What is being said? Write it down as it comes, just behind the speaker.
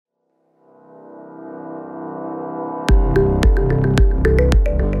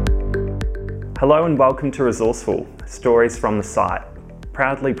Hello and welcome to Resourceful, Stories from the Site,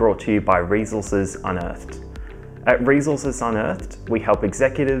 proudly brought to you by Resources Unearthed. At Resources Unearthed, we help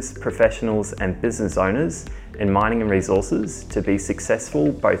executives, professionals and business owners in mining and resources to be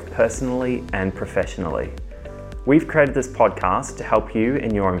successful both personally and professionally. We've created this podcast to help you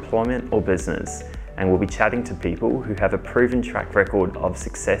in your employment or business, and we'll be chatting to people who have a proven track record of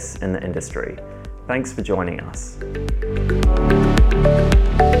success in the industry. Thanks for joining us.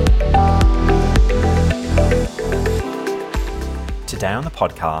 Today on the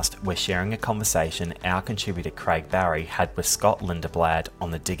podcast, we're sharing a conversation our contributor Craig Barry had with Scott Lindeblad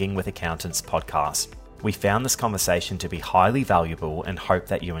on the Digging with Accountants podcast. We found this conversation to be highly valuable and hope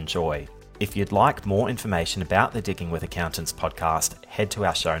that you enjoy. If you'd like more information about the Digging with Accountants podcast, head to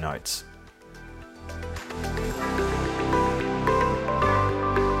our show notes.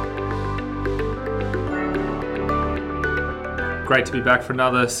 Great to be back for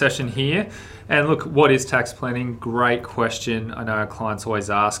another session here. And look, what is tax planning? Great question. I know our clients always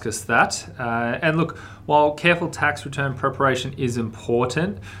ask us that. And look, while careful tax return preparation is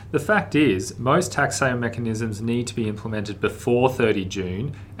important, the fact is most tax sale mechanisms need to be implemented before 30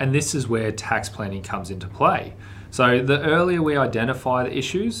 June, and this is where tax planning comes into play. So the earlier we identify the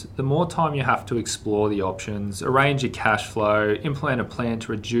issues, the more time you have to explore the options, arrange your cash flow, implement a plan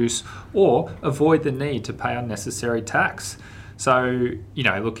to reduce or avoid the need to pay unnecessary tax. So,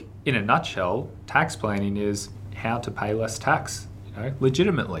 look, in a nutshell, tax planning is how to pay less tax,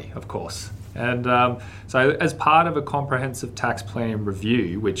 legitimately, of course. And so as part of a comprehensive tax planning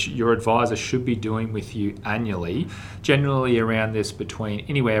review, which your advisor should be doing with you annually, generally around this between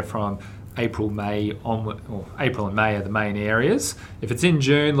anywhere from April and May are the main areas. If it's in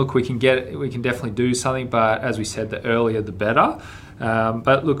June, look, we can definitely do something, but as we said, the earlier the better.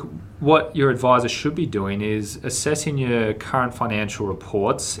 But look, what your advisor should be doing is assessing your current financial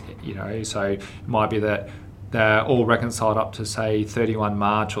reports, so it might be that they're all reconciled up to say 31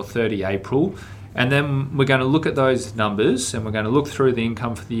 March or 30 April. And then we're going to look at those numbers and we're going to look through the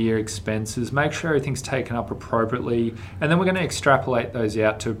income for the year, expenses, make sure everything's taken up appropriately. And then we're going to extrapolate those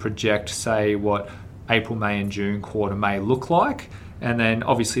out to project, say, what April, May and June quarter may look like. And then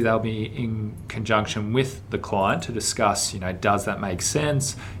obviously they'll be in conjunction with the client to discuss, does that make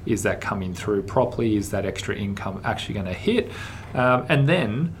sense? Is that coming through properly? Is that extra income actually going to hit? And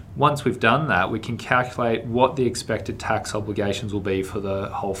then once we've done that, we can calculate what the expected tax obligations will be for the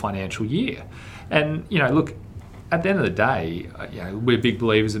whole financial year. And, look, at the end of the day, we're big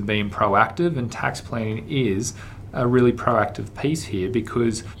believers in being proactive, and tax planning is a really proactive piece here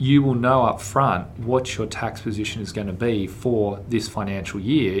because you will know up front what your tax position is going to be for this financial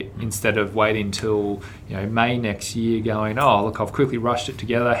year instead of waiting till May next year going, oh, look, I've quickly rushed it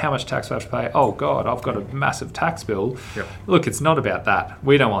together. How much tax do I have to pay? Oh, God, I've got a massive tax bill. Yep. Look, it's not about that.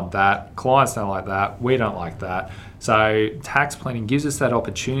 We don't want that. Clients don't like that. We don't like that. So tax planning gives us that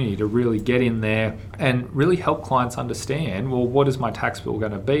opportunity to really get in there and really help clients understand, well, what is my tax bill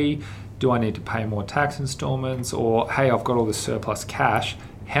going to be? Do I need to pay more tax installments? Or, hey, I've got all this surplus cash.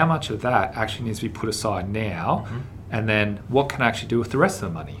 How much of that actually needs to be put aside now? Mm-hmm. And then what can I actually do with the rest of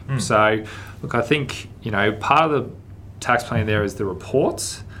the money? Mm. So, look, I think, part of the tax planning there is the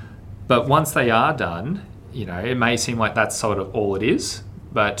reports. But once they are done, it may seem like that's sort of all it is.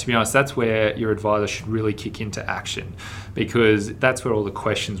 But to be honest, that's where your advisor should really kick into action because that's where all the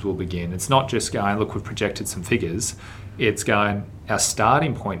questions will begin. It's not just going, look, we've projected some figures. It's going, our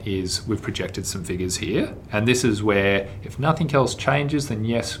starting point is we've projected some figures here. And this is where if nothing else changes, then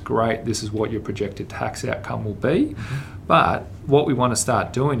yes, great, this is what your projected tax outcome will be. Mm-hmm. But what we want to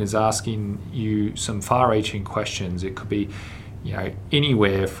start doing is asking you some far-reaching questions. It could be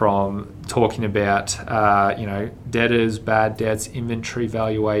anywhere from talking about, debtors, bad debts, inventory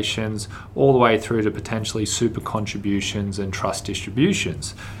valuations, all the way through to potentially super contributions and trust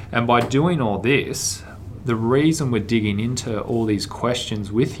distributions. And by doing all this, the reason we're digging into all these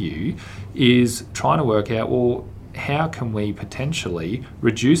questions with you is trying to work out, well, how can we potentially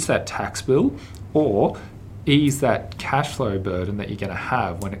reduce that tax bill or ease that cash flow burden that you're going to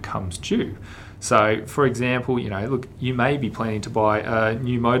have when it comes due? So, for example, look, you may be planning to buy a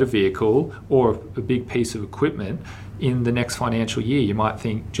new motor vehicle or a big piece of equipment in the next financial year. You might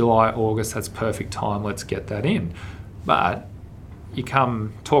think July, August, that's perfect time, let's get that in. But you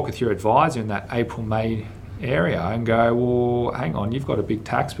come talk with your advisor in that April, May area and go, well, hang on, you've got a big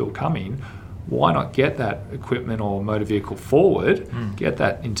tax bill coming. Why not get that equipment or motor vehicle forward, get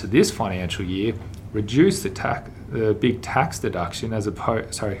that into this financial year, reduce the big tax deduction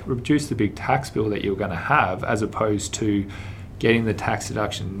reduce the big tax bill that you're going to have as opposed to getting the tax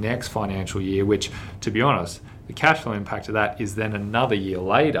deduction next financial year, which, to be honest, The cash flow impact of that is then another year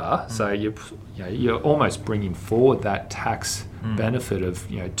later. So you're almost bringing forward that tax benefit of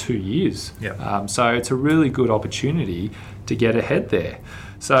 2 years. So it's a really good opportunity to get ahead there.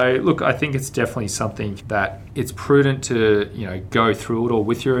 So look, I think it's definitely something that it's prudent to go through it all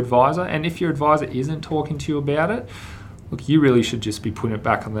with your advisor. And if your advisor isn't talking to you about it, look, you really should just be putting it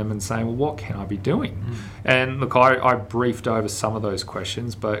back on them and saying, well, what can I be doing? And look, I briefed over some of those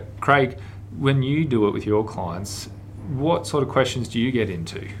questions, but Craig, when you do it with your clients, what sort of questions do you get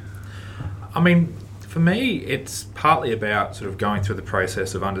into? I mean, for me, it's partly about sort of going through the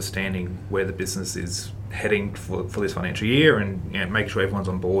process of understanding where the business is heading for this financial year, and making sure everyone's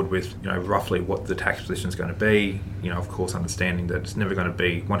on board with roughly what the tax position is going to be. Of course, understanding that it's never going to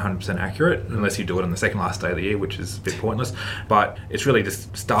be 100% accurate unless you do it on the second last day of the year, which is a bit pointless. But it's really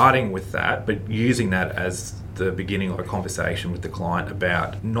just starting with that, but using that as the beginning of a conversation with the client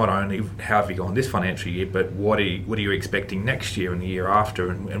about not only how have you gone this financial year, but what are you expecting next year and the year after,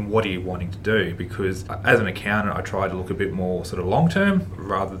 and what are you wanting to do? Because as an accountant, I try to look a bit more sort of long term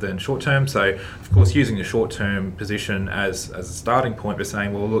rather than short term. So of course, using the short term position as a starting point, but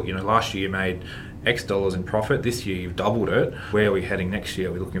saying, well, look, last year you made X dollars in profit, this year you've doubled it. Where are we heading next year?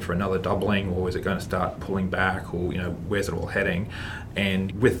 Are we looking for another doubling, or is it going to start pulling back, or where's it all heading?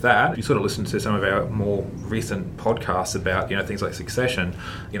 And with that, you sort of listen to some of our more recent podcasts about things like succession,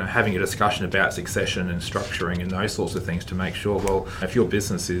 having a discussion about succession and structuring and those sorts of things to make sure, well, if your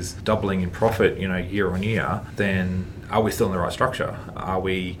business is doubling in profit year on year, then are we still in the right structure? Are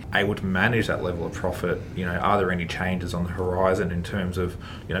we able to manage that level of profit? Are there any changes on the horizon in terms of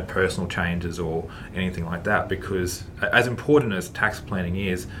personal changes or anything like that? Because as important as tax planning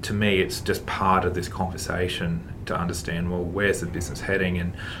is, to me, it's just part of this conversation to understand, well, where's the business heading,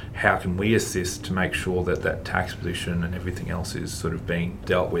 and how can we assist to make sure that that tax position and everything else is sort of being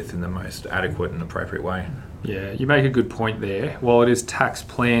dealt with in the most adequate and appropriate way. Yeah, you make a good point there. While it is tax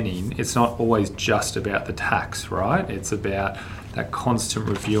planning, it's not always just about the tax, right? It's about that constant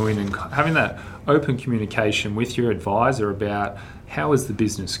reviewing and having that open communication with your advisor about how is the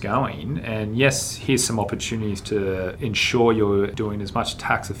business going, and yes, here's some opportunities to ensure you're doing as much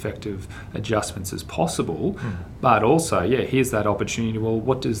tax effective adjustments as possible, but also, here's that opportunity. Well,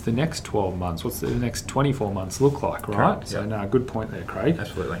 what does the next 12 months, what's the next 24 months look like, right? Correct. So no, good point there, Craig.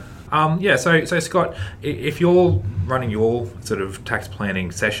 Absolutely. So Scott, if you're running your sort of tax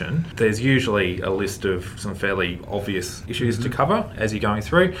planning session, there's usually a list of some fairly obvious issues to cover as you're going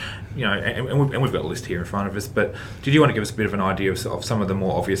through, and we've got a list here in front of us, but did you want to give us a bit of an idea of some of the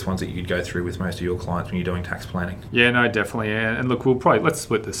more obvious ones that you'd go through with most of your clients when you're doing tax planning? Yeah, no, definitely. And look, let's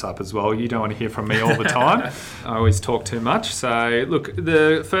split this up as well. You don't want to hear from me all the time. I always talk too much. So look,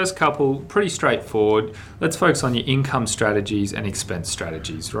 the first couple, pretty straightforward. Let's focus on your income strategies and expense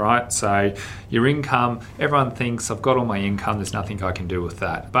strategies, right? So your income, everyone thinks I've got all my income, there's nothing I can do with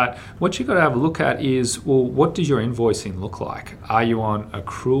that. But what you've got to have a look at is, well, what does your invoicing look like? Are you on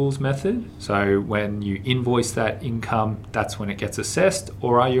accruals method? So when you invoice that income, that's when it gets assessed,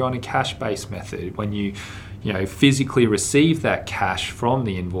 or are you on a cash-based method? When you physically receive that cash from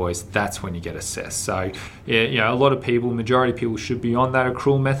the invoice, that's when you get assessed. So, a lot of people, majority of people should be on that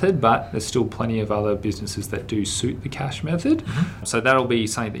accrual method, but there's still plenty of other businesses that do suit the cash method. So that'll be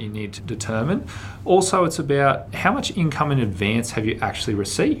something that you need to determine. Also, it's about how much income in advance have you actually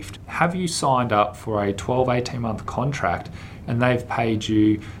received? Have you signed up for a 12, 18-month contract and they've paid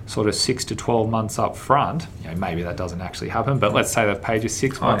you sort of 6 to 12 months up front? Maybe that doesn't actually happen, but let's say they've paid you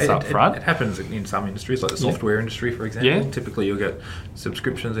 6 months up front. It happens in some industries, like the software industry, for example. Yeah. Typically, you'll get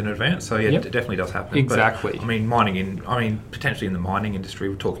subscriptions in advance. So it definitely does happen. Exactly. But, potentially in the mining industry,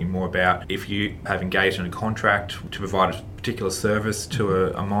 we're talking more about if you have engaged in a contract to provide a particular service to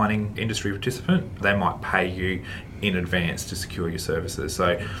a mining industry participant, they might pay you in advance to secure your services.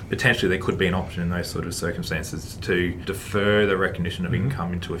 So potentially there could be an option in those sort of circumstances to defer the recognition of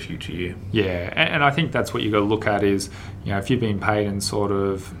income into a future year. Yeah, and I think that's what you've got to look at is, if you've been paid in sort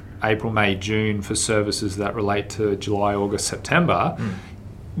of April, May, June for services that relate to July, August, September,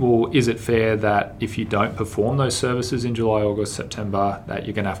 well, is it fair that if you don't perform those services in July, August, September, that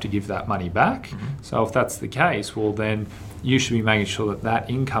you're going to have to give that money back? So if that's the case, well then you should be making sure that that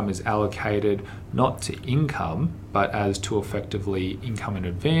income is allocated not to income, but as to effectively income in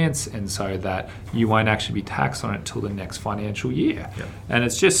advance, and so that you won't actually be taxed on it till the next financial year. Yep. And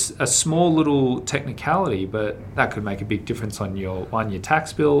it's just a small little technicality, but that could make a big difference on your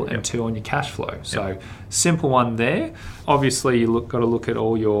tax bill, and two, on your cash flow. So simple one there. Obviously, you got to look at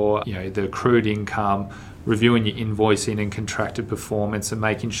all your, the accrued income, reviewing your invoicing and contracted performance, and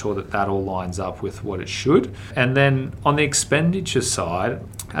making sure that that all lines up with what it should. And then on the expenditure side,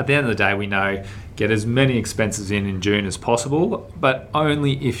 At the end of the day, we know get as many expenses in June as possible, but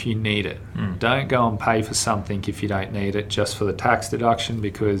only if you need it. Don't go and pay for something if you don't need it just for the tax deduction,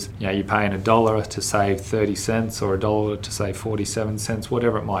 because you're paying $1 to save 30 cents or $1 to save 47 cents,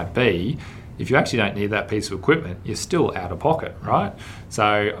 whatever it might be. If you actually don't need that piece of equipment, you're still out of pocket, right?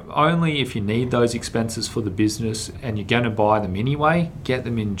 So only if you need those expenses for the business and you're going to buy them anyway, get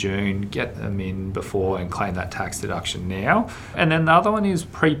them in June, get them in before and claim that tax deduction now. And then the other one is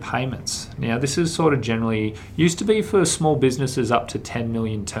prepayments. Now, this is sort of generally used to be for small businesses up to 10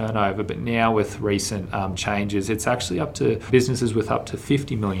 million turnover, but now with recent changes, it's actually up to businesses with up to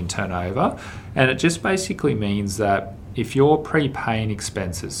 50 million turnover. And it just basically means that if you're prepaying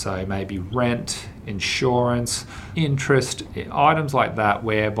expenses, so maybe rent, insurance, interest, items like that,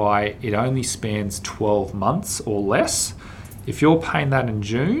 whereby it only spans 12 months or less, if you're paying that in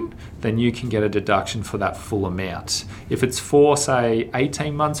June, then you can get a deduction for that full amount. If it's for, say,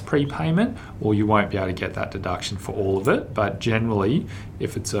 18 months prepayment, well, you won't be able to get that deduction for all of it. But generally,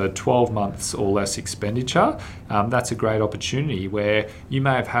 if it's a 12 months or less expenditure, that's a great opportunity where you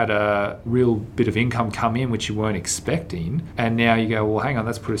may have had a real bit of income come in which you weren't expecting. And now you go, well, hang on,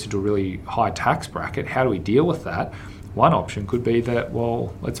 that's put us into a really high tax bracket. How do we deal with that? One option could be that,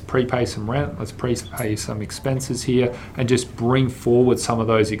 well, let's prepay some rent, let's prepay some expenses here and just bring forward some of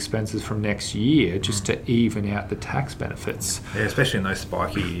those expenses from next year just to even out the tax benefits. Yeah, especially in those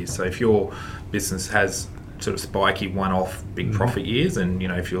spiky years. So if your business has sort of spiky one-off big profit years, and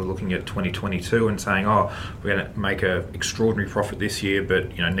if you're looking at 2022 and saying, oh, we're going to make an extraordinary profit this year,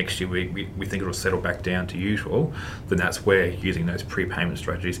 but next year we think it'll settle back down to usual, then that's where using those prepayment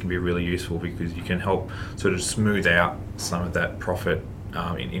strategies can be really useful, because you can help sort of smooth out some of that profit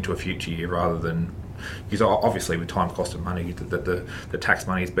into a future year, rather than, because obviously with time cost of money, the tax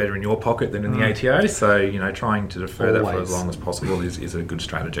money is better in your pocket than in the ATO. So trying to defer that for as long as possible is a good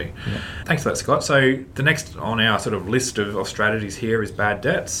strategy. Yeah. Thanks for that, Scott. So the next on our sort of list of strategies here is bad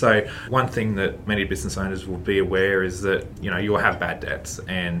debts. So one thing that many business owners will be aware is that you'll have bad debts,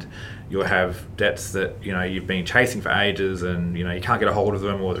 and you'll have debts that you've been chasing for ages, and you can't get a hold of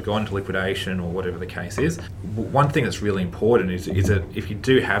them, or they've gone into liquidation, or whatever the case is. One thing that's really important is that if you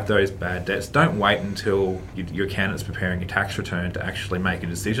do have those bad debts, don't wait until your accountant's preparing your tax return to actually make a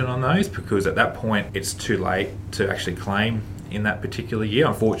decision on those, because at that point it's too late to actually claim in that particular year.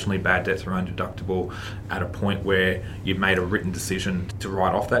 Unfortunately, bad debts are undeductible at a point where you've made a written decision to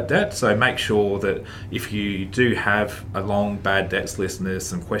write off that debt. So make sure that if you do have a long bad debts list and there's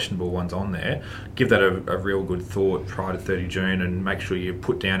some questionable ones on there, give that a real good thought prior to 30 June and make sure you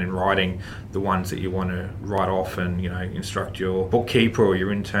put down in writing the ones that you want to write off, and instruct your bookkeeper or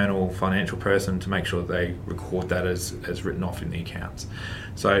your internal financial person to make sure that they record that as written off in the accounts.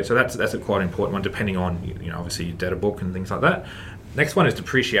 So that's a quite important one, depending on obviously your debtor book and things like that. Next one is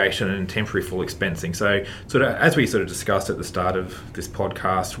depreciation and temporary full expensing. So sort of as we sort of discussed at the start of this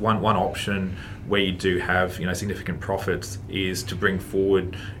podcast, one option where you do have significant profits is to bring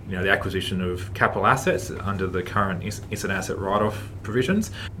forward the acquisition of capital assets under the current instant asset write-off provisions.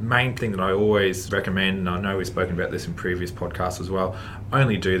 Main thing that I always recommend, and I know we've spoken about this in previous podcasts as well,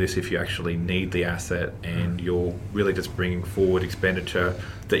 only do this if you actually need the asset and you're really just bringing forward expenditure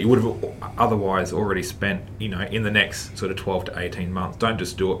that you would have otherwise already spent in the next sort of 12 to 18 months. Don't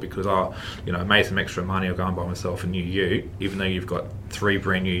just do it because I made some extra money, or go and buy myself a new ute, even though you've got 3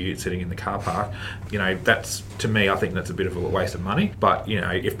 brand new utes sitting in the car park. That's, to me, I think that's a bit of a waste of money. But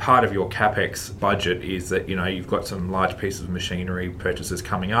if part of your capex budget is that you've got some large pieces of machinery purchases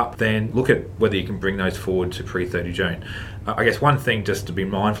coming up, then look at whether you can bring those forward to pre-30 June. I guess one thing just to be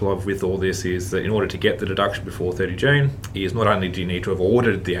mindful of with all this is that in order to get the deduction before 30 June is not only do you need to have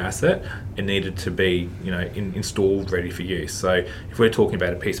ordered the asset, it needed to be installed, ready for use. So if we're talking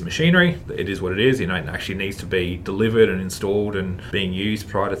about a piece of machinery, it is what it is. It actually needs to be delivered and installed and being used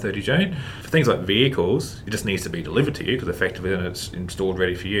prior to 30 June. For things like vehicles, it just needs to be delivered to you because effectively then it's installed,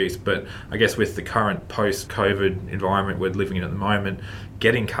 ready for use. But I guess with the current post-COVID environment we're living in at the moment,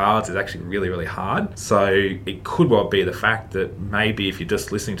 getting cars is actually really, really hard. So it could well be the fact that maybe if you're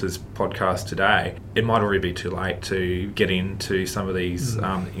just listening to this podcast today, it might already be too late to get into some of these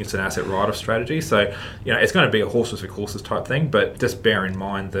instant asset write-off strategies. So, it's going to be a horses for courses type thing, but just bear in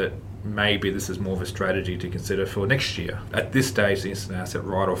mind that maybe this is more of a strategy to consider for next year. At this stage, the instant asset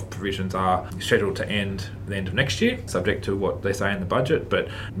write-off provisions are scheduled to end the end of next year, subject to what they say in the budget, but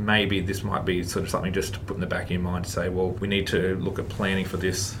maybe this might be sort of something just to put in the back of your mind to say, well, we need to look at planning for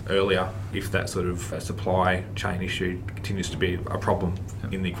this earlier if that sort of supply chain issue continues to be a problem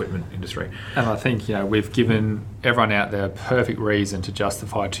in the equipment industry. And I think, we've given everyone out there a perfect reason to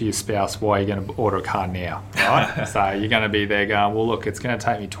justify to your spouse why you're going to order a car now, right? So you're going to be there going, well, look, it's going to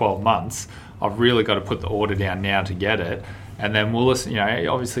take me 12 months. I've really got to put the order down now to get it. And then we'll,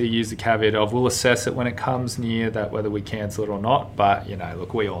 obviously use the caveat of we'll assess it when it comes near that, whether we cancel it or not. But,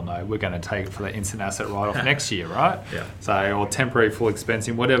 look, we all know we're going to take it for the instant asset write-off next year, right? Yeah. So, or temporary full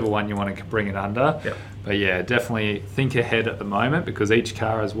expensing, whatever one you want to bring it under. Yep. But yeah, definitely think ahead at the moment, because each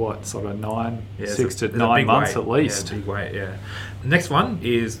car has sort of 6 to 9 months at least. Yeah, big weight, yeah. The next one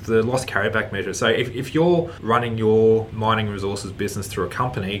is the loss carryback measure. So if you're running your mining resources business through a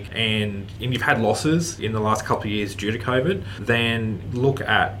company and you've had losses in the last couple of years due to COVID, then look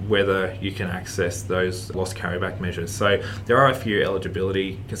at whether you can access those loss carryback measures. So there are a few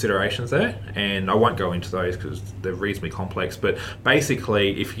eligibility considerations there, and I won't go into those because they're reasonably complex, but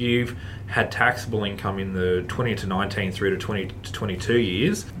basically if you've had taxable income in the 20 to 19 through to 20 to 22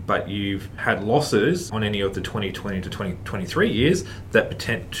 years, but you've had losses on any of the 2020 to 2023 years, that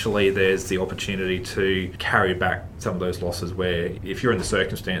potentially there's the opportunity to carry back some of those losses, where if you're in the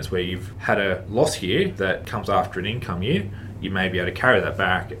circumstance where you've had a loss year that comes after an income year, you may be able to carry that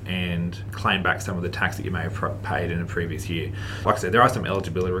back and claim back some of the tax that you may have paid in a previous year. Like I said, there are some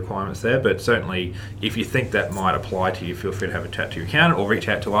eligibility requirements there, but certainly if you think that might apply to you, feel free to have a chat to your accountant or reach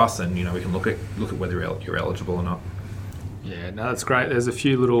out to us, and we can look at whether you're eligible or not. Yeah, no, that's great. There's a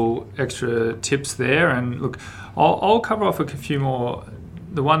few little extra tips there, and look, I'll cover off a few more.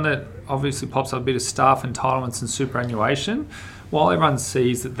 The one that obviously pops up a bit of staff entitlements and superannuation. While everyone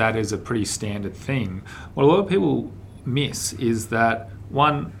sees that is a pretty standard thing, what a lot of people miss is that,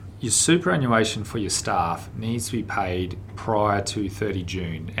 one, your superannuation for your staff needs to be paid prior to 30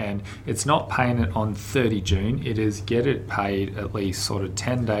 June. And it's not paying it on 30 June, it is get it paid at least sort of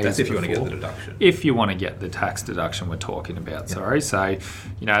 10 days That's if before. You want to get the deduction. If you want to get the tax deduction we're talking about, sorry. So,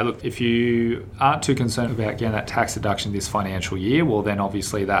 look, if you aren't too concerned about getting that tax deduction this financial year, well then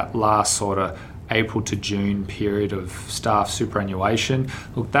obviously that last sort of April to June period of staff superannuation,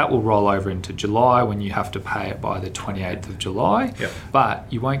 look, that will roll over into July when you have to pay it by the 28th of July. Yep. But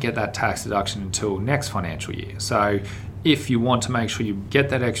you won't get that tax deduction until next financial year. So if you want to make sure you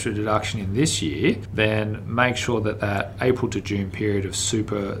get that extra deduction in this year, then make sure that April to June period of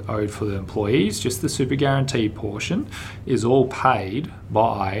super owed for the employees, just the super guarantee portion, is all paid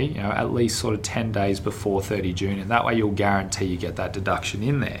by at least sort of 10 days before 30 June, and that way you'll guarantee you get that deduction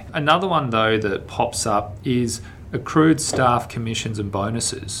in there. Another one though that pops up is accrued staff commissions and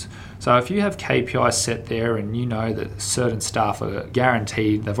bonuses. So if you have KPIs set there and you know that certain staff are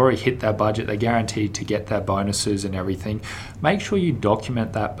guaranteed, they've already hit their budget, they're guaranteed to get their bonuses and everything, make sure you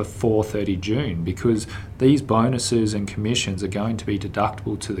document that before 30 June, because these bonuses and commissions are going to be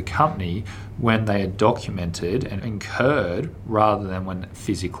deductible to the company when they are documented and incurred rather than when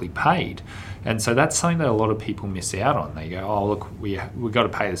physically paid. And so that's something that a lot of people miss out on. They go, oh look, we've got to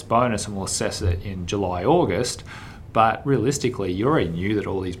pay this bonus and we'll assess it in July, August. But realistically, you already knew that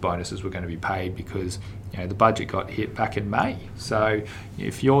all these bonuses were going to be paid because the budget got hit back in May. So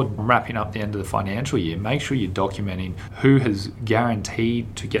if you're wrapping up the end of the financial year, make sure you're documenting who has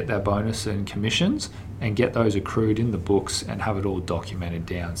guaranteed to get their bonus and commissions and get those accrued in the books and have it all documented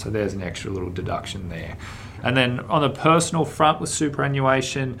down. So there's an extra little deduction there. And then on the personal front with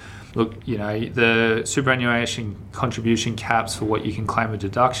superannuation, look, the superannuation contribution caps for what you can claim a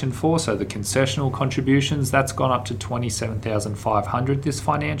deduction for, so the concessional contributions, that's gone up to $27,500 this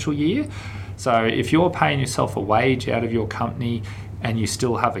financial year. So if you're paying yourself a wage out of your company and you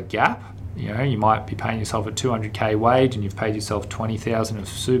still have a gap, you might be paying yourself a $200K wage and you've paid yourself $20,000 of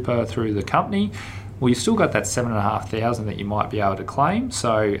super through the company. Well, you've still got that $7,500 that you might be able to claim.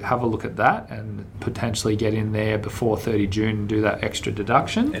 So have a look at that and potentially get in there before 30 June and do that extra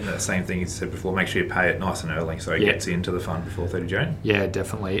deduction. And the same thing you said before, make sure you pay it nice and early so it gets into the fund before 30 June. Yeah,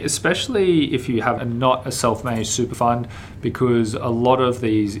 definitely. Especially if you have not a self-managed super fund, because a lot of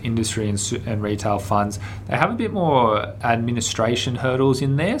these industry and retail funds, they have a bit more administration hurdles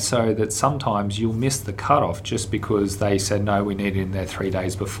in there, so that sometimes you'll miss the cutoff just because they said, no, we need it in there 3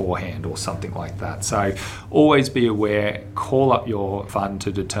 days beforehand or something like that. So always be aware, call up your fund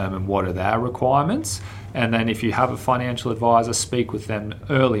to determine what are their requirements. And then if you have a financial advisor, speak with them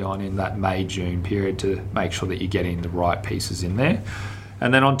early on in that May-June period to make sure that you're getting the right pieces in there.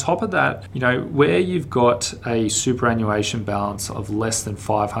 And then on top of that, where you've got a superannuation balance of less than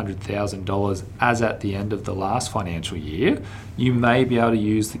 $500,000 as at the end of the last financial year, you may be able to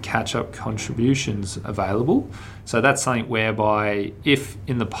use the catch-up contributions available. So that's something whereby if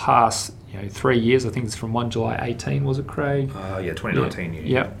in the past 3 years, I think it's from 1 July 18, was it, Craig? 2019 year.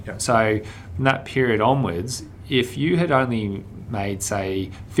 Yeah. So from that period onwards, if you had only made,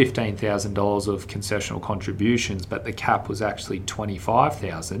 say, $15,000 of concessional contributions, but the cap was actually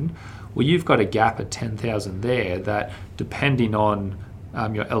 $25,000, well, you've got a gap of $10,000 there that, depending on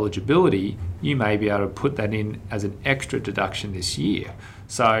your eligibility, you may be able to put that in as an extra deduction this year.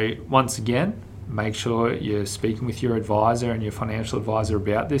 So once again, make sure you're speaking with your advisor and your financial advisor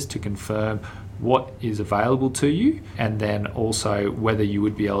about this to confirm what is available to you, and then also whether you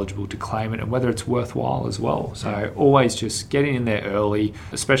would be eligible to claim it and whether it's worthwhile as well. So always just getting in there early,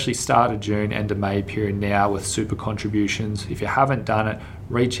 especially start of June, end of May period now with super contributions. If you haven't done it,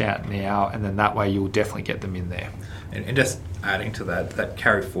 reach out now, and then that way you'll definitely get them in there. And just adding to that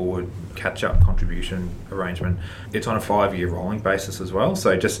carry forward catch-up contribution arrangement, it's on a 5-year rolling basis as well.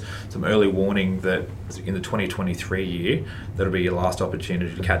 So just some early warning that in the 2023 year, that'll be your last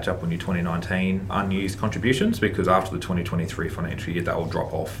opportunity to catch up on your 2019 unused contributions, because after the 2023 financial year, that will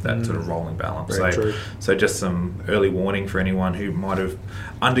drop off that sort of rolling balance. Very true. So just some early warning for anyone who might have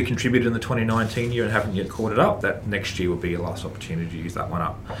under-contributed in the 2019 year and haven't yet caught it up, that next year will be your last opportunity to use that one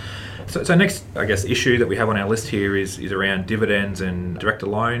up. So next, I guess, issue that we have on our list here is around dividends and director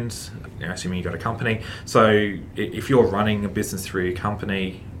loans, assuming you've got a company. So if you're running a business through your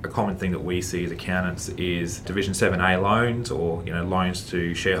company, a common thing that we see as accountants is Division 7A loans, or loans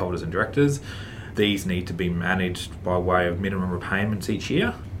to shareholders and directors. These need to be managed by way of minimum repayments each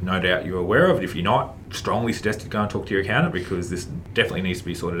year. No doubt you're aware of it. If you're not, strongly suggest you go and talk to your accountant, because this definitely needs to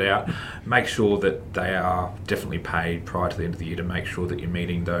be sorted out. Make sure that they are definitely paid prior to the end of the year to make sure that you're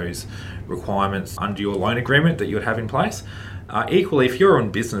meeting those requirements under your loan agreement that you would have in place. Equally, if you're in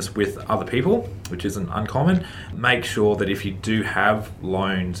business with other people, which isn't uncommon, make sure that if you do have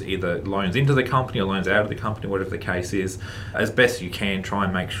loans, either loans into the company or loans out of the company, whatever the case is, as best you can, try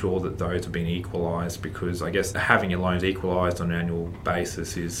and make sure that those have been equalised, because I guess having your loans equalised on an annual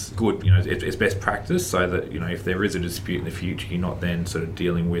basis is good. It's best practice, so that if there is a dispute in the future, you're not then sort of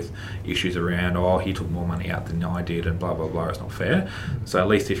dealing with issues around, he took more money out than I did and blah blah blah. It's not fair. So at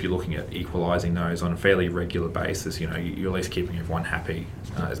least if you're looking at equalising those on a fairly regular basis, you're at least keeping everyone happy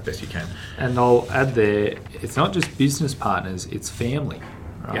as best you can. And I'll add there, it's not just business partners, it's family,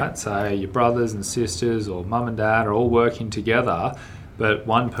 right? Yep. So your brothers and sisters or mum and dad are all working together, but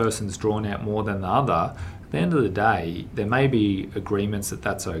one person's drawn out more than the other. At the end of the day, there may be agreements that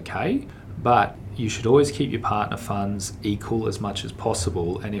that's okay, but you should always keep your partner funds equal as much as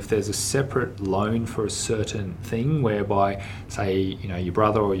possible. And if there's a separate loan for a certain thing, whereby, say, your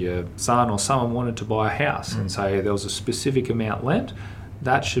brother or your son or someone wanted to buy a house, and so there was a specific amount lent,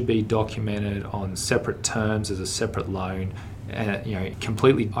 that should be documented on separate terms as a separate loan,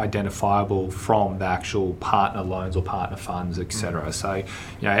 completely identifiable from the actual partner loans or partner funds, etc. So,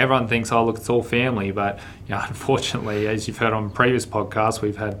 everyone thinks, look, it's all family, but unfortunately, as you've heard on previous podcasts,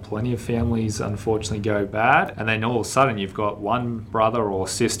 we've had plenty of families unfortunately go bad, and then all of a sudden you've got one brother or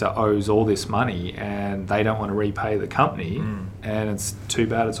sister owes all this money and they don't want to repay the company, and it's too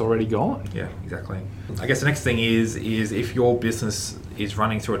bad it's already gone. Yeah, exactly. I guess the next thing is if your business is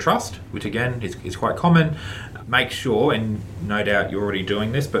running through a trust, which again is quite common, make sure, and no doubt you're already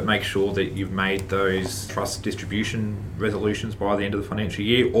doing this, but make sure that you've made those trust distribution resolutions by the end of the financial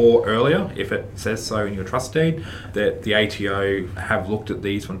year or earlier, if it says so in your trust deed, that the ATO have looked at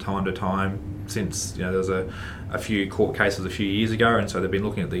these from time to time since there was a few court cases a few years ago, and so they've been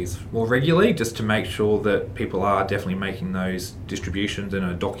looking at these more regularly just to make sure that people are definitely making those distributions and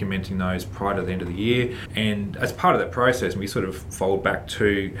are documenting those prior to the end of the year. And as part of that process, we sort of fold back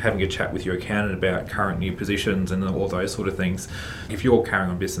to having a chat with your accountant about current new positions and all those sort of things. If you're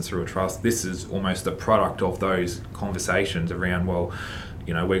carrying on business through a trust, this is almost the product of those conversations around,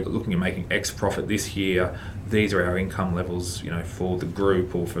 we're looking at making X profit this year. These are our income levels, for the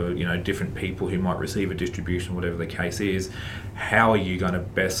group or for, different people who might receive a distribution, whatever the case is. How are you going to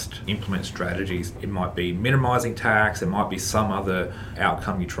best implement strategies? It might be minimizing tax. It might be some other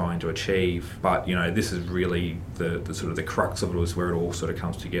outcome you're trying to achieve. But, this is really the sort of the crux of it, is where it all sort of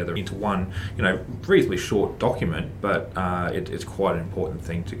comes together into one, reasonably short document, but it's quite an important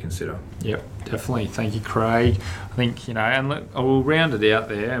thing to consider. Yep, definitely. Thank you, Craig. I think, and we'll round it out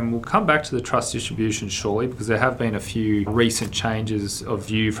there, and we'll come back to the trust distribution shortly, because there have been a few recent changes of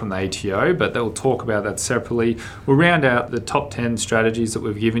view from the ATO, but they'll talk about that separately. We'll round out the top 10 strategies that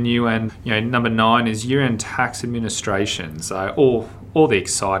we've given you, and number 9 is year-end tax administration. So all the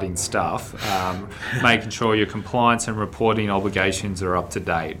exciting stuff, making sure your compliance and reporting obligations are up to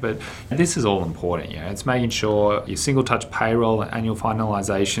date. But this is all important. It's making sure your single touch payroll and annual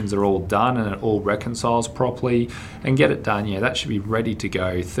finalizations are all done and it all reconciles properly, and get it done. That should be ready to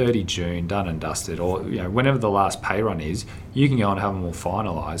go 30 June, done and dusted, or whenever the last pay run is, you can go and have them all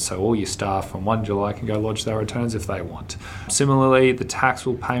finalised. So all your staff from 1 July can go lodge their returns if they want. Similarly, the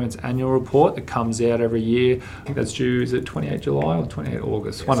taxable payments annual report that comes out every year, I think that's due, is it 28 July or 28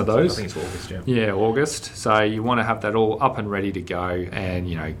 August? Yes, one of those. I think it's August, yeah. Yeah, August. So you want to have that all up and ready to go and,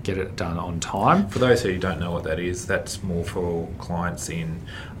 get it done on time. For those who don't know what that is, that's more for clients in,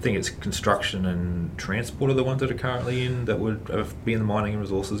 I think it's construction and transport are the ones that are currently in, that would be in the mining and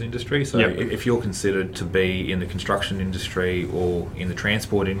resources industry. So if you're considered to be in the construction industry or in the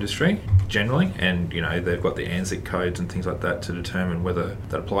transport industry generally, and they've got the ANZIC codes and things like that to determine whether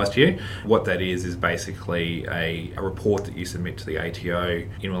that applies to you, what that is basically a report that you submit to the ATO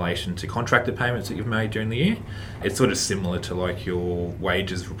in relation to contractor payments that you've made during the year. It's sort of similar to like your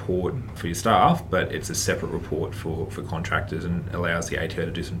wages report for your staff, but it's a separate report for contractors and allows the ATO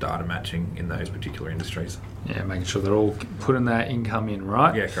to do some data matching in those particular industries. Yeah, making sure they're all putting that income in,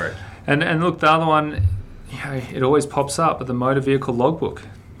 right? Yeah, correct. And look, the other one, it always pops up, but the motor vehicle logbook.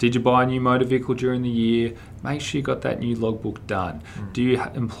 Did you buy a new motor vehicle during the year? Make sure you got that new logbook done. Do you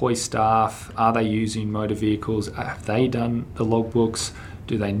employ staff? Are they using motor vehicles? Have they done the logbooks?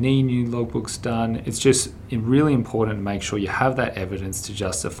 Do they need new logbooks done? It's just really important to make sure you have that evidence to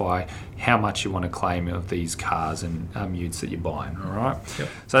justify how much you want to claim of these cars and utes that you're buying, all right? Yep.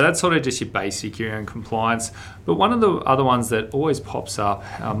 So that's sort of just your basic year end compliance. But one of the other ones that always pops up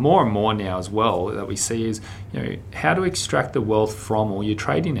more and more now as well that we see is, how to extract the wealth from all your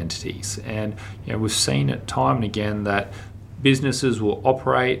trading entities. And, we've seen it time and again that businesses will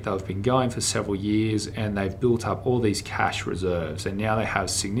operate, they've been going for several years and they've built up all these cash reserves, and now they have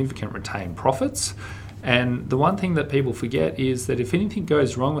significant retained profits. And the one thing that people forget is that if anything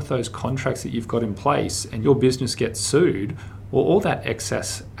goes wrong with those contracts that you've got in place and your business gets sued, well, all that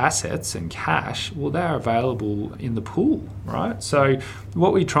excess assets and cash, well, they're available in the pool, right? So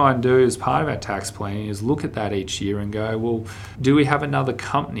what we try and do as part of our tax planning is look at that each year and go, well, do we have another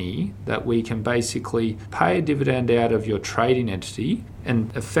company that we can basically pay a dividend out of your trading entity,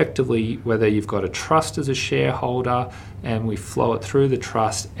 and effectively, whether you've got a trust as a shareholder and we flow it through the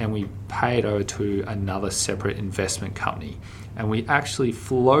trust and we pay it over to another separate investment company, and we actually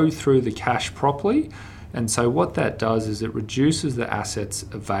flow through the cash properly. And so what that does is it reduces the assets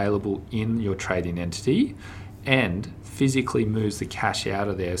available in your trading entity and physically moves the cash out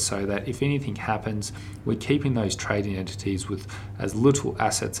of there, so that if anything happens, we're keeping those trading entities with as little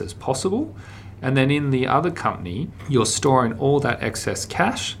assets as possible. And then in the other company, you're storing all that excess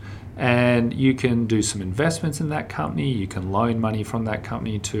cash, and you can do some investments in that company. You can loan money from that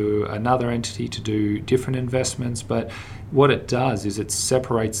company to another entity to do different investments. But what it does is it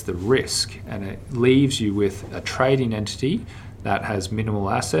separates the risk, and it leaves you with a trading entity that has minimal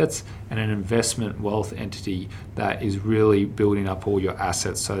assets and an investment wealth entity that is really building up all your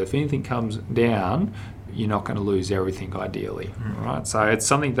assets. So if anything comes down, you're not going to lose everything ideally, right? So it's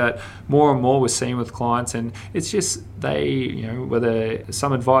something that more and more we're seeing with clients, and it's just whether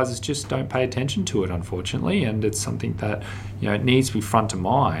some advisors just don't pay attention to it, unfortunately, and it's something that it needs to be front of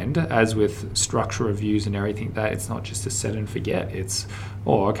mind, as with structure reviews and everything, that it's not just a set and forget. It's,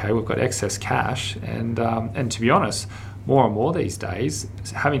 okay, we've got excess cash, and to be honest, more and more these days,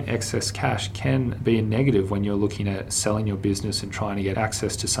 having excess cash can be a negative when you're looking at selling your business and trying to get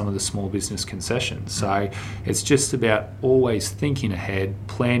access to some of the small business concessions. So it's just about always thinking ahead,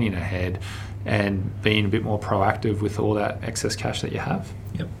 planning ahead, and being a bit more proactive with all that excess cash that you have.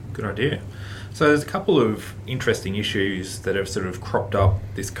 Yep, good idea. So there's a couple of interesting issues that have sort of cropped up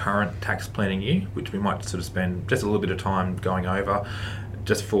this current tax planning year, which we might sort of spend just a little bit of time going over,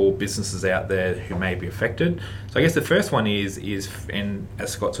 just for businesses out there who may be affected. So I guess the first one is, and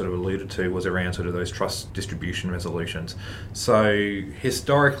as Scott sort of alluded to, was around sort of those trust distribution resolutions. So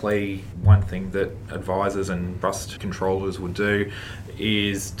historically, one thing that advisors and trust controllers would do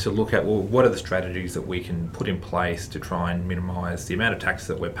is to look at, well, what are the strategies that we can put in place to try and minimise the amount of tax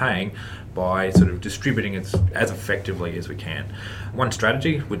that we're paying by sort of distributing it as effectively as we can. One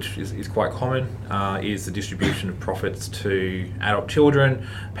strategy, which is quite common, is the distribution of profits to adult children,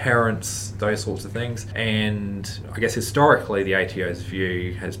 parents, those sorts of things. And I guess historically the ATO's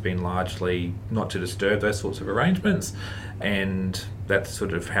view has been largely not to disturb those sorts of arrangements, and that's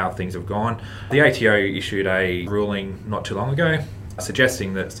sort of how things have gone. The ATO issued a ruling not too long ago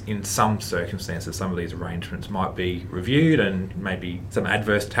suggesting that in some circumstances some of these arrangements might be reviewed and maybe some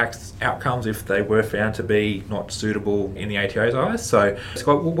adverse tax outcomes if they were found to be not suitable in the ATO's eyes. So,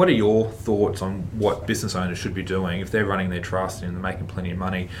 Scott, what are your thoughts on what business owners should be doing if they're running their trust and they're making plenty of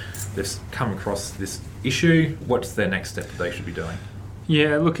money, they've come across this issue, what's their next step that they should be doing?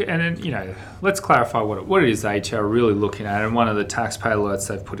 Yeah, look, and let's clarify what it is the ATO are really looking at. And one of the taxpayer alerts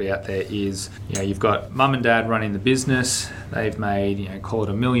they've put out there is, you've got mum and dad running the business. They've made, call it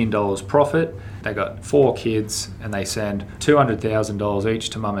 $1 million profit. They got 4 kids, and they send $200,000 each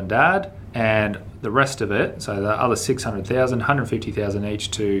to mum and dad, and the rest of it, so the other $600,000, $150,000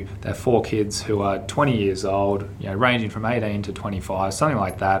 each to their 4 kids who are 20 years old, ranging from 18 to 25, something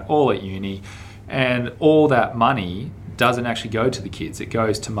like that, all at uni, and all that money doesn't actually go to the kids. It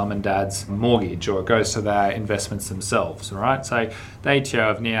goes to mum and dad's mortgage, or it goes to their investments themselves, right? So the ATO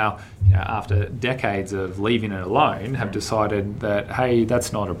have now, after decades of leaving it alone, have decided that, hey,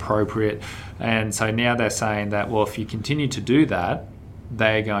 that's not appropriate. And so now they're saying that, well, if you continue to do that,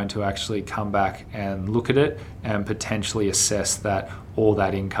 they're going to actually come back and look at it and potentially assess that all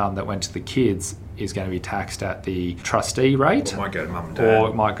that income that went to the kids is going to be taxed at the trustee rate. Or it might go to mum and dad. Or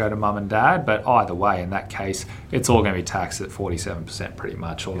it might go to mum and dad. But either way, in that case, it's all going to be taxed at 47% pretty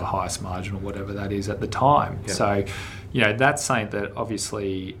much, or the highest margin, or whatever that is at the time. Yep. So, that's something that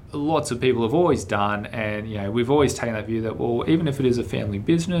obviously lots of people have always done. And, we've always taken that view that, well, even if it is a family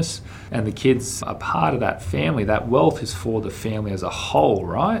business and the kids are part of that family, that wealth is for the family as a whole,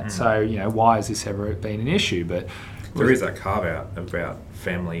 right? So, why has this ever been an issue? But there is that carve-out about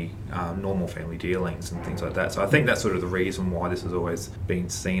family, normal family dealings and things like that. So I think that's sort of the reason why this has always been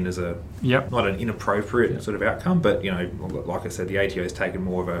seen as not an inappropriate sort of outcome, but, like I said, the ATO has taken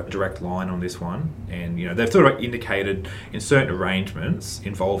more of a direct line on this one. And, they've sort of indicated in certain arrangements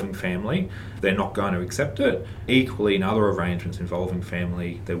involving family, they're not going to accept it. Equally, in other arrangements involving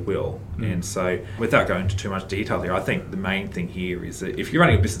family, they will. And so without going into too much detail here, I think the main thing here is that if you're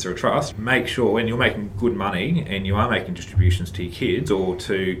running a business or a trust, make sure when you're making good money and you are making distributions to your kids or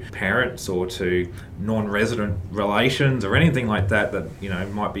to parents or to non-resident relations or anything like that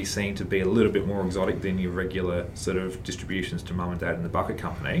might be seen to be a little bit more exotic than your regular sort of distributions to mum and dad in the bucket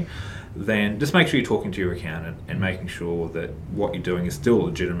company, then just make sure you're talking to your accountant and making sure that what you're doing is still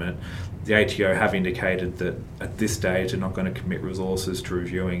legitimate. The ATO have indicated that at this stage they're not going to commit resources to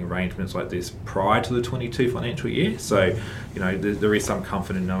reviewing arrangements like this prior to the 22 financial year. So, there is some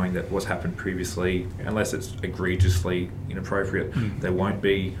comfort in knowing that what's happened previously, unless it's egregiously inappropriate, they won't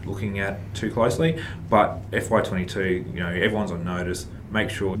be looking at too closely. But FY22, everyone's on notice.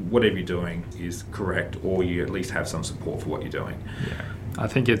 Make sure whatever you're doing is correct, or you at least have some support for what you're doing. Yeah. I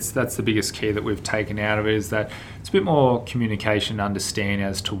think that's the biggest key that we've taken out of it, is that it's a bit more communication, understanding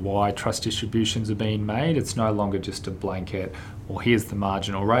as to why trust distributions are being made. It's no longer just a blanket, well, here's the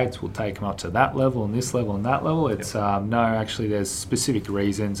marginal rates, we'll take them up to that level and this level and that level. It's no, actually there's specific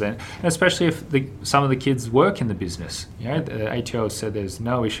reasons, and especially if some of the kids work in the business. The ATO has said there's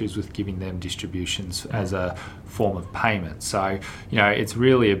no issues with giving them distributions as a form of payment. So, it's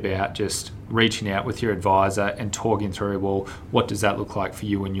really about just reaching out with your advisor and talking through, well, what does that look like for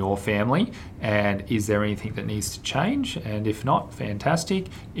you and your family? And is there anything that needs to change? And if not, fantastic.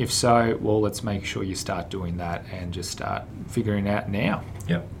 If so, well, let's make sure you start doing that and just start figuring out now.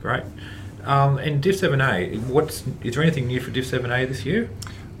 Yep, great. And Div 7A, is there anything new for Div 7A this year?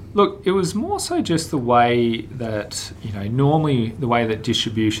 Look, it was more so just the way that, normally the way that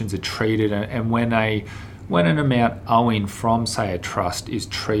distributions are treated, and when an amount owing from, say, a trust is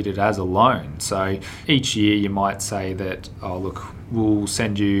treated as a loan. So each year you might say that, oh, look, we'll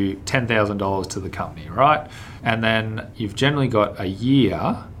send you $10,000 to the company, right? And then you've generally got a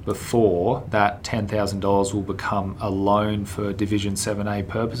year before that $10,000 will become a loan for Division 7A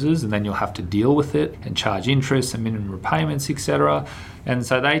purposes, and then you'll have to deal with it and charge interest and minimum repayments, etc. And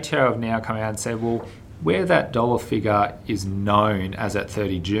so the ATO have now come out and said, well, where that dollar figure is known as at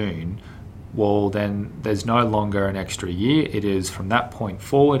 30 June, well, then there's no longer an extra year. It is from that point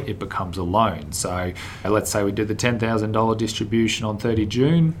forward, it becomes a loan. So let's say we did the $10,000 distribution on 30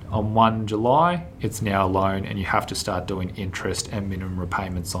 June. On 1 July, it's now a loan, and you have to start doing interest and minimum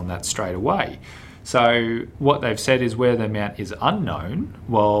repayments on that straight away. So what they've said is where the amount is unknown,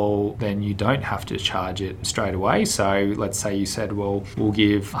 well, then you don't have to charge it straight away. So let's say you said, well, we'll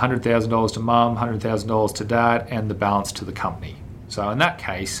give $100,000 to mum, $100,000 to dad, and the balance to the company. So in that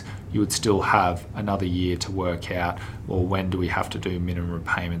case, you would still have another year to work out well, when do we have to do minimum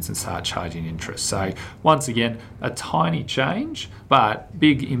repayments and start charging interest? So once again, a tiny change, but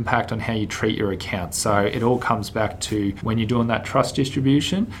big impact on how you treat your accounts. So it all comes back to when you're doing that trust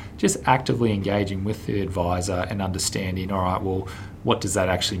distribution, just actively engaging with the advisor and understanding, all right, well, what does that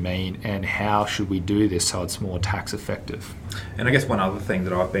actually mean and how should we do this so it's more tax effective? And I guess one other thing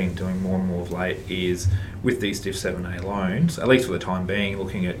that I've been doing more and more of late is with these Div 7A loans, at least for the time being,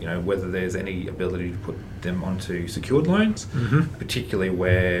 looking at whether there's any ability to put them onto secured loans, particularly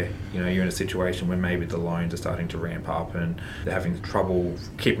where you're in a situation where maybe the loans are starting to ramp up and they're having trouble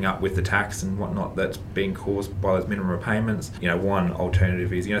keeping up with the tax and whatnot that's being caused by those minimum repayments. One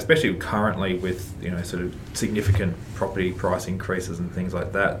alternative is, especially currently with sort of significant property price increases and things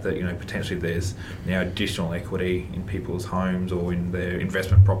like that, potentially there's now additional equity in people's homes or in their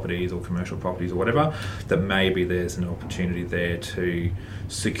investment properties or commercial properties or whatever, that maybe there's an opportunity there to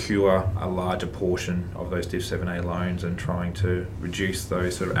secure a larger portion of those Div 7A loans and trying to reduce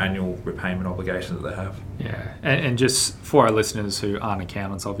those sort of annual repayment obligations that they have. Yeah, and just for our listeners who aren't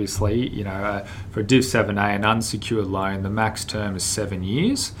accountants, obviously, for Div 7A, an unsecured loan, the max term is 7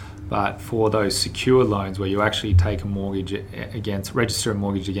 years. But for those secure loans where you actually take a mortgage register a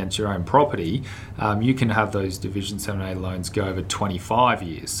mortgage against your own property, you can have those Division 7A loans go over 25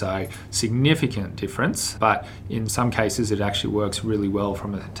 years. So significant difference, but in some cases it actually works really well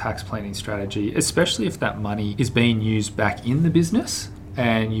from a tax planning strategy, especially if that money is being used back in the business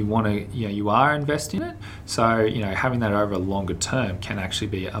and you want to, you are investing it. So, having that over a longer term can actually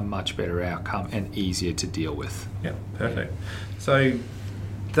be a much better outcome and easier to deal with. Yeah, perfect. So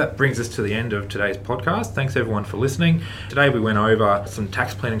that brings us to the end of today's podcast. Thanks everyone for listening. Today we went over some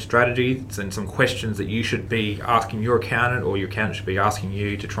tax planning strategies and some questions that you should be asking your accountant or your accountant should be asking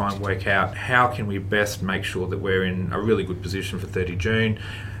you to try and work out how can we best make sure that we're in a really good position for 30 June,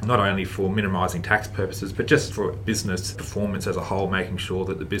 not only for minimising tax purposes, but just for business performance as a whole, making sure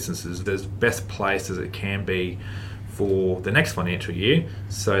that the business is as best placed as it can be for the next financial year,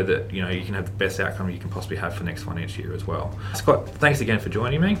 so that you can have the best outcome you can possibly have for next financial year as well. Scott, thanks again for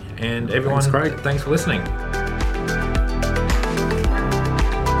joining me, and everyone, thanks for listening.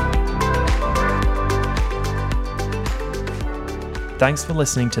 Thanks for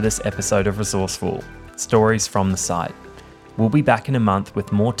listening to this episode of Resourceful, Stories from the Site. We'll be back in a month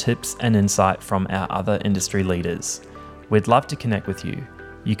with more tips and insight from our other industry leaders. We'd love to connect with you.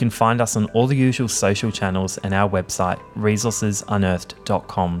 You can find us on all the usual social channels and our website,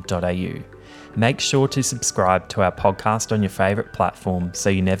 resourcesunearthed.com.au. Make sure to subscribe to our podcast on your favourite platform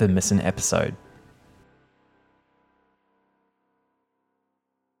so you never miss an episode.